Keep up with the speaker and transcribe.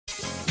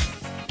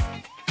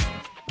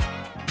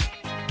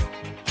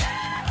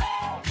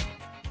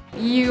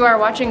You are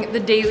watching the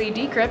Daily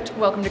Decrypt.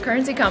 Welcome to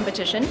Currency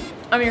Competition.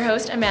 I'm your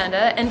host,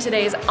 Amanda, and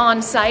today's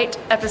on-site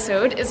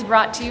episode is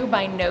brought to you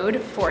by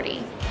Node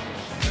 40.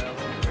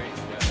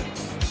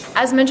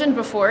 As mentioned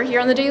before, here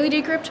on the Daily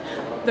Decrypt,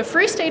 the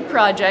Free State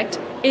Project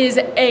is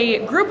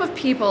a group of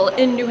people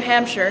in New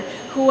Hampshire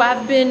who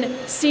have been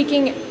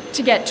seeking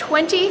to get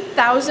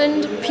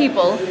 20,000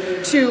 people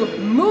to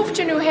move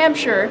to New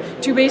Hampshire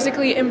to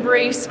basically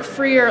embrace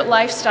freer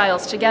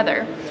lifestyles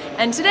together.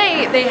 And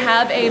today they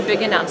have a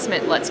big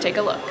announcement. Let's take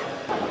a look.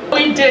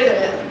 We did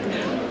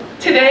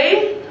it.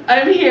 Today,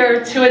 I'm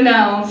here to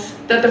announce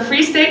that the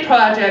Free State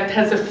Project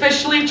has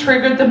officially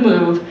triggered the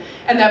move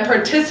and that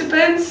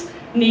participants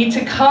need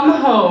to come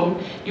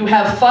home. You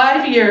have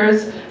 5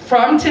 years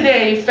from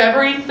today,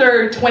 February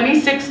 3rd,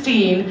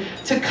 2016,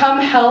 to come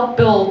help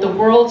build the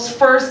world's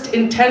first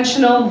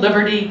intentional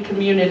liberty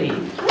community.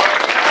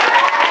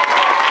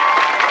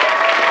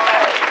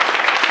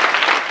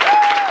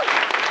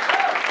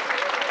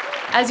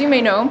 As you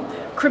may know,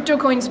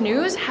 CryptoCoins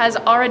News has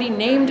already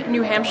named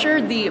New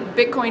Hampshire the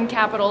Bitcoin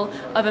capital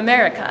of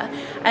America.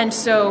 And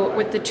so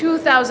with the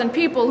 2,000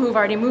 people who've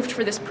already moved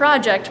for this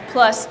project,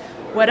 plus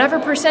whatever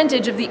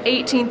percentage of the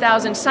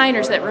 18,000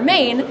 signers that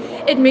remain,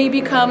 it may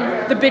become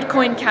the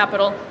Bitcoin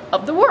capital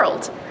of the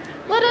world.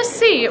 Let us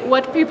see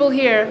what people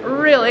here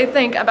really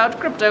think about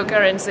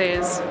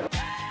cryptocurrencies.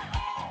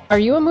 Are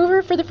you a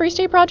mover for the Free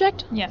State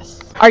Project? Yes.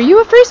 Are you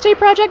a Free State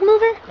Project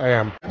mover? I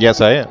am. Yes,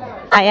 I am.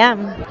 I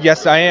am.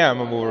 Yes, I am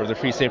a mover of the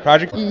Free State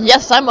Project.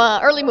 Yes, I'm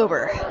an early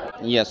mover.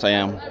 Yes, I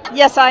am.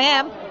 Yes, I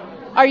am.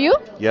 Are you?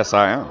 Yes,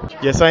 I am.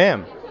 Yes, I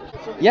am.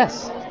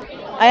 Yes.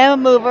 I am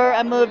a mover.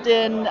 I moved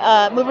in,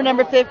 mover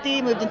number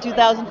 50, moved in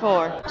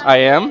 2004. I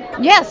am.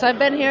 Yes, I've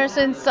been here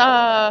since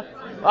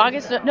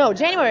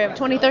January of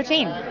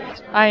 2013.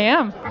 I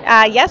am.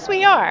 Yes,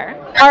 we are.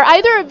 Are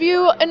either of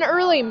you an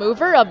early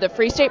mover of the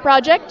Free State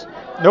Project?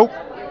 Nope.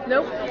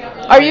 Nope.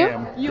 Are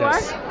you? You are?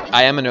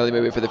 I am an early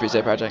mover for the Free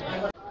State Project.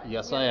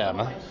 Yes, I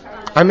am.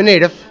 I'm a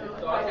native.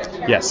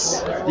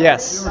 Yes.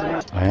 Yes.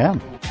 I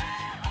am.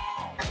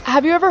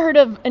 Have you ever heard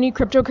of any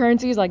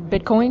cryptocurrencies like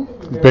Bitcoin?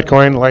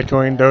 Bitcoin,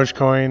 Litecoin,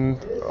 Dogecoin,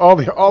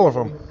 all of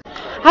them.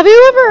 Have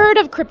you ever heard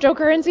of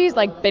cryptocurrencies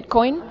like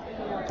Bitcoin?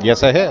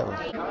 Yes, I have.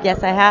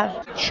 Yes, I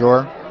have.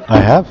 Sure. I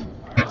have.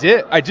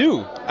 I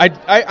do.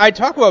 I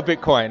talk about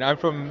Bitcoin. I'm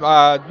from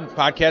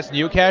podcast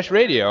Neocash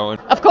Radio.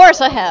 Of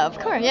course I have.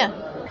 Of course, yeah.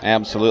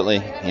 Absolutely.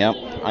 Yep.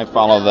 I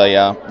follow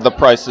the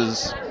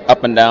prices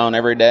up and down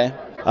every day.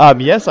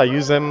 Yes, I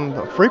use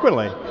them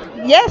frequently.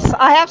 Yes,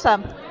 I have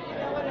some.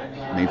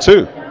 Me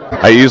too.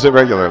 I use it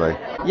regularly.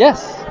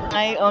 Yes.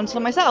 I own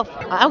some myself.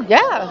 Oh,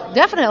 yeah,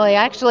 definitely.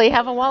 I actually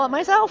have a wallet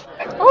myself.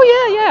 Oh,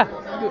 yeah.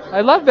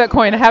 I love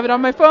Bitcoin. I have it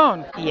on my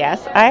phone.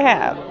 Yes, I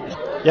have.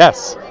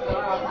 Yes.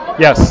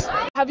 Yes.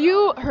 Have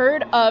you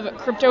heard of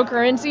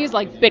cryptocurrencies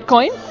like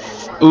Bitcoin?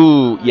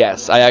 Ooh,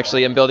 yes. I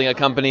actually am building a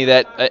company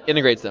that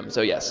integrates them,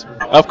 so yes.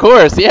 Of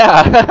course,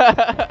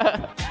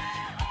 yeah.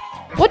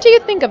 What do you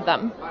think of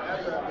them?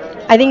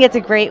 I think it's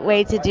a great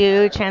way to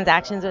do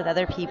transactions with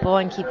other people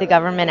and keep the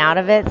government out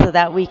of it so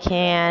that we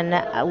can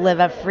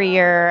live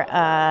freer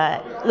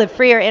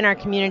in our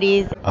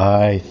communities.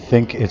 I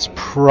think it's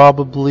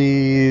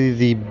probably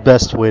the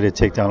best way to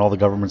take down all the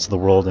governments of the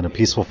world in a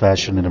peaceful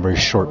fashion in a very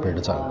short period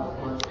of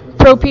time.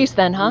 Pro-peace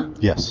then, huh?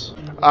 Yes.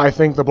 I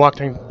think the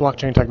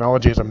blockchain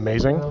technology is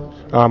amazing.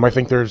 I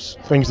think there's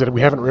things that we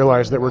haven't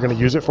realized that we're going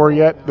to use it for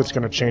yet that's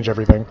going to change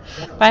everything.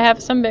 I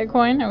have some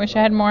Bitcoin. I wish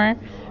I had more.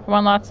 I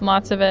want lots and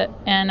lots of it.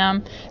 And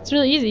it's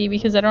really easy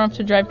because I don't have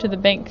to drive to the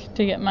bank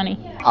to get money.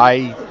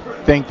 I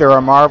think they're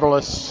a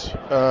marvelous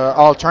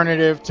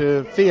alternative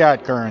to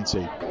fiat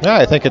currency. Yeah,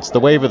 I think it's the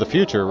wave of the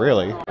future,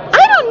 really.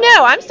 I don't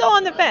know. I'm still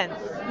on the fence.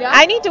 Yeah?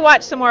 I need to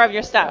watch some more of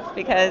your stuff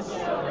because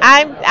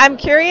I'm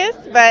curious,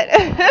 but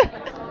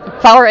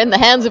Power in the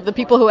hands of the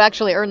people who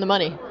actually earn the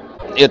money.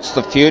 It's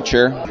the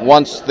future.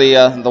 Once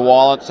the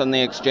wallets and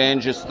the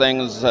exchanges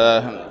things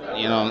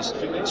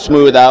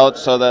smooth out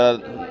so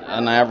that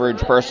an average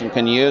person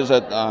can use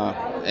it,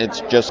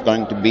 it's just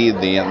going to be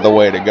the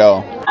way to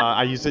go.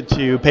 I use it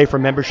to pay for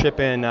membership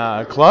in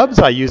clubs.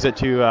 I use it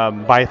to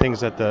buy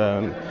things at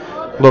the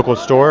local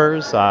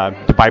stores,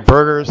 to buy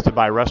burgers, to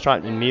buy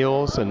restaurant and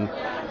meals, and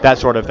that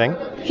sort of thing.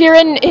 Here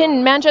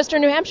in Manchester,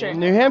 New Hampshire? In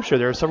New Hampshire.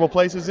 There are several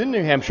places in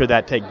New Hampshire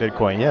that take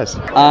Bitcoin, yes.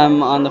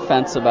 I'm on the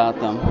fence about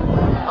them.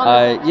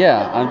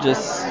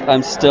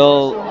 I'm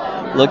still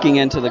looking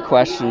into the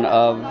question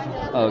of,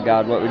 oh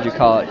God, what would you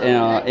call it?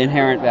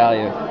 Inherent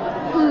value.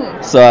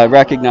 So I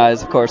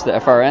recognize, of course,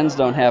 that FRNs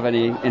don't have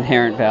any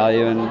inherent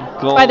value, and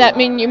gold. By that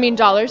you mean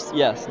dollars?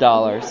 Yes,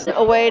 dollars.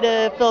 a way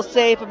to feel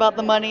safe about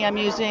the money I'm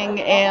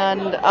using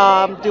and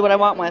do what I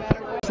want with.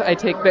 I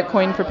take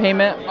Bitcoin for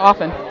payment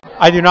often.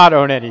 I do not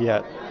own any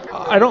yet.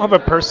 I don't have a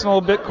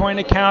personal Bitcoin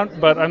account,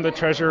 but I'm the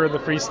treasurer of the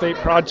Free State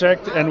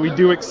Project, and we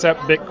do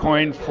accept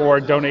Bitcoin for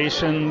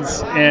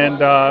donations and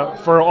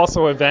for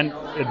also event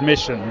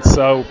admission.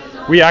 So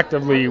we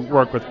actively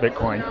work with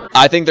Bitcoin.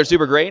 I think they're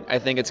super great. I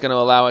think it's going to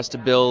allow us to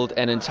build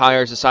an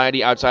entire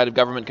society outside of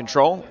government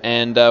control,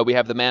 and we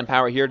have the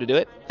manpower here to do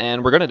it,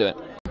 and we're going to do it.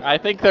 I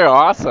think they're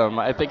awesome.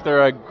 I think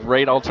they're a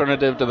great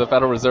alternative to the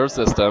Federal Reserve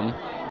System.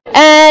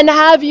 And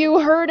have you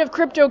heard of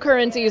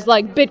cryptocurrencies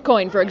like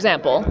Bitcoin, for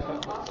example?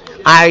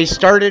 I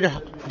started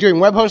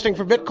doing web hosting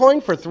for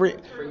Bitcoin for three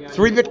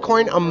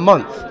Bitcoin a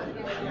month.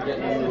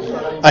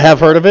 I have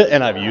heard of it,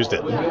 and I've used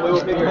it.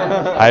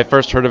 I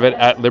first heard of it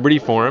at Liberty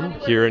Forum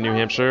here in New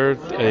Hampshire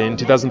in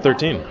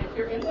 2013.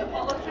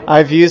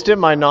 I've used it.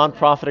 My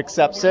nonprofit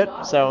accepts it,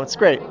 so it's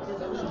great.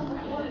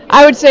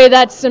 I would say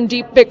that's some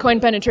deep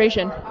Bitcoin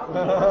penetration.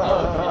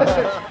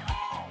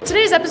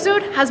 Today's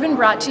episode has been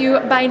brought to you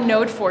by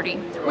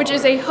Node40, which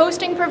is a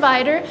hosting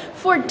provider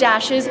for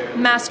Dash's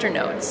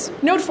masternodes.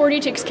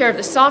 Node40 takes care of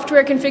the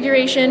software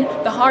configuration,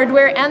 the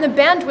hardware, and the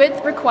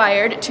bandwidth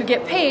required to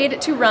get paid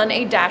to run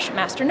a Dash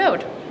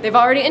masternode. They've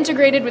already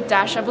integrated with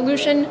Dash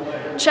Evolution.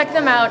 Check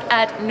them out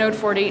at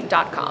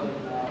node40.com.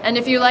 And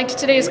if you liked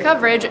today's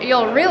coverage,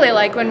 you'll really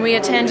like when we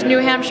attend New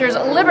Hampshire's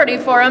Liberty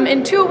Forum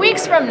in 2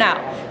 weeks from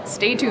now.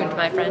 Stay tuned,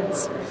 my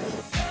friends.